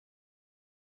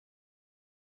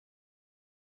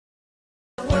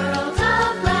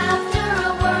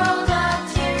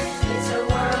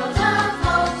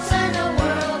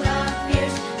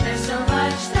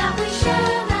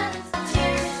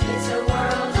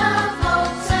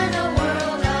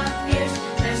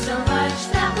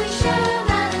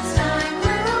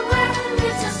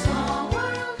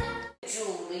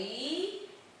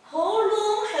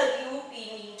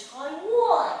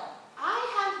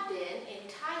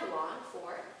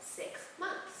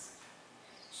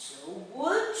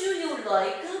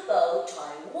like about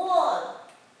Taiwan?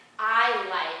 I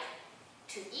like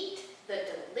to eat the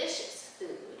delicious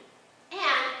food,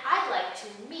 and I like to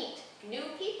meet new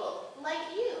people like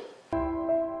you.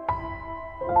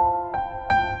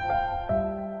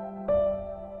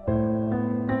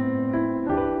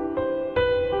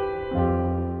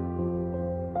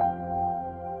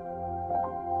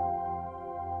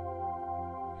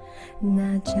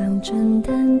那张春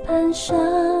灯攀上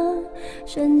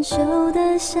生锈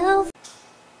的小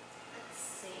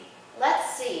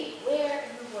Let's see, where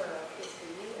in the world is the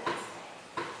USA?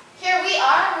 Here we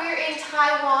are, we're in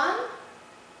Taiwan.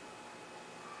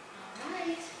 All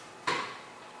right.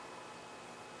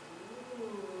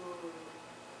 Ooh.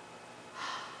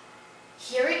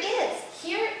 Here it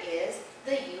is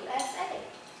the USA.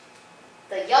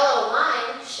 The yellow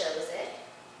line shows it.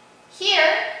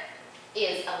 Here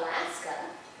is Alaska,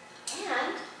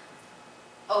 and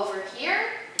over here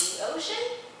in the ocean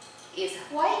is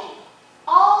Hawaii,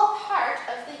 all part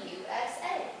of the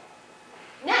USA.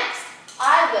 Next,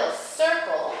 I will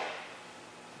circle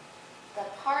the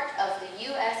part of the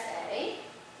USA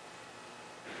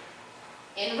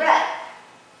in red.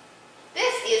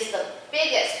 This is the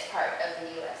biggest part of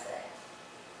the USA.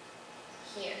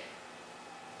 Here.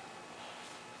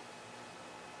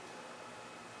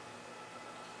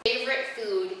 Favorite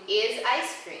food is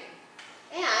ice cream.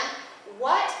 And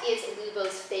what is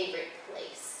Lubo's favorite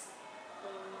place?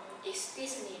 It's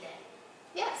Disneyland.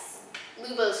 Yes,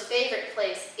 Lubo's favorite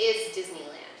place is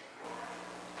Disneyland.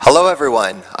 Hello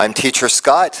everyone, I'm Teacher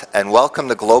Scott and welcome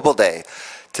to Global Day.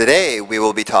 Today we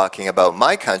will be talking about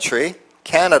my country,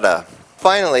 Canada.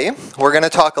 Finally, we're going to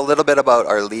talk a little bit about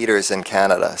our leaders in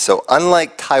Canada. So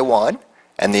unlike Taiwan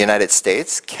and the United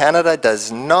States, Canada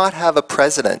does not have a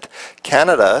president.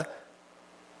 Canada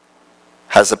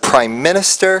has a prime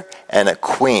minister and a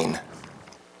queen.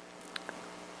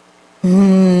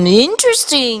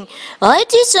 Interesting. I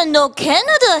didn't know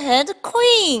Canada had a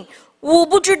queen. 我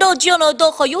不知道加拿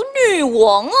大还有女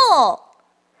王啊。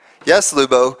 Yes,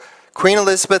 Lubo. Queen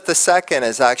Elizabeth II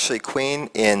is actually queen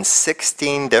in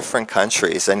 16 different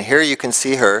countries. And here you can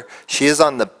see her. She is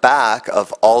on the back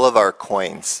of all of our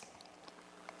coins.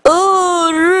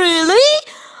 Oh, really?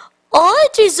 I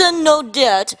didn't know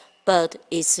that, but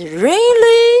it's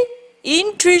really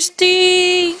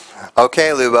interesting. Okay,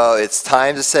 Lubo, it's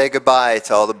time to say goodbye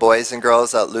to all the boys and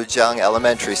girls at Lujiang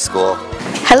Elementary School.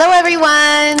 Hello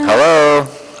everyone! Hello!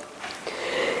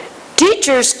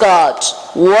 Teacher Scott,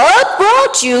 what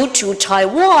brought you to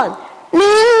Taiwan? 你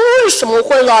为什么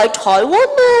会来台湾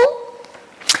呢？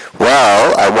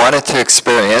 Well, I wanted to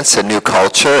experience a new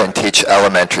culture and teach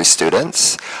elementary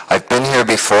students. I've been here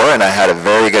before and I had a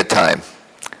very good time.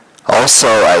 Also,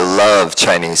 I love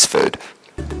Chinese food.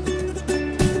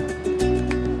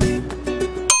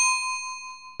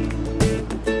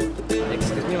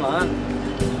 Excuse me, Ma.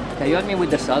 Can you help me with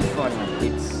the cell phone?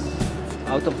 It's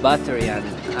out of battery and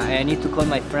I need to call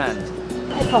my friend.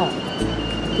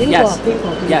 Yes.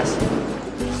 Yes.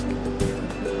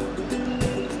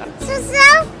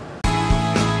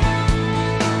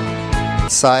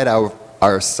 Inside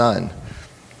our sun.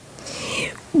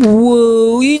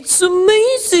 Whoa, it's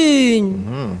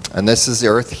amazing. And this is the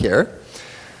Earth here.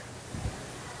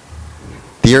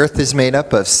 The Earth is made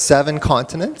up of 7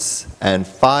 continents and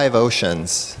 5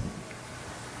 oceans.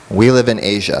 We live in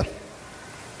Asia.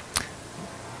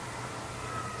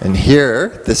 And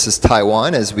here, this is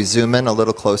Taiwan. As we zoom in a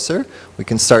little closer, we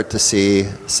can start to see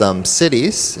some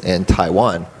cities in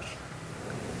Taiwan.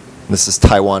 This is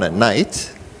Taiwan at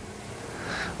night.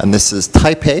 And this is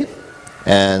Taipei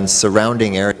and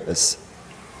surrounding areas.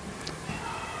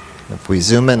 If we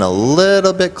zoom in a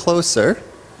little bit closer,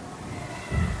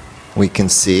 we can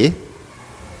see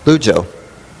Luzhou.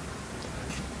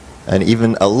 And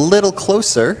even a little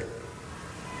closer,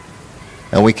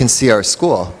 and we can see our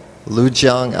school,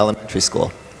 Lujiang Elementary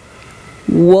School.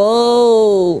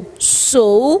 Whoa,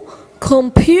 so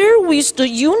compare with the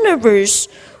universe,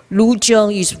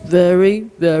 Lujiang is very,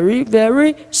 very,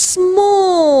 very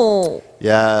small.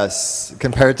 Yes,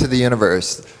 compared to the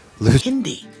universe.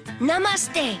 Hindi.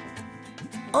 Namaste.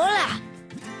 Hola.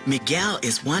 Miguel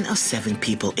is one of 7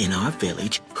 people in our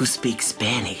village who speak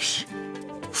Spanish.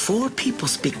 4 people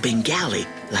speak Bengali,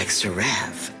 like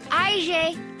Sarav.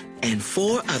 Ajay. And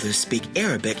 4 others speak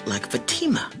Arabic, like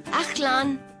Fatima.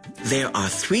 Ahlan. There are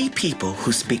 3 people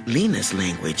who speak Lena's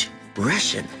language,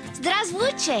 Russian.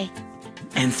 Здравствуйте.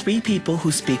 And 3 people who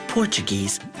speak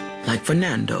Portuguese, like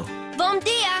Fernando. Bom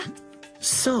dia.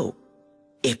 So,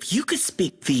 if you could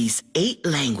speak these 8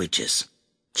 languages,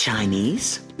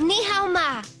 Chinese, Ni hao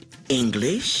ma.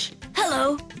 English,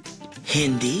 Hello.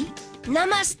 Hindi,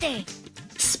 Namaste.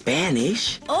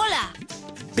 Spanish, Hola.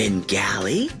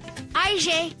 Bengali,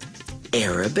 Ajde.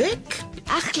 Arabic,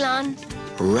 Ahlan.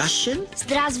 Russian,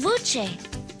 Zdravstvuyte.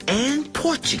 and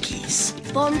Portuguese.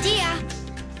 Bom dia.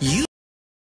 You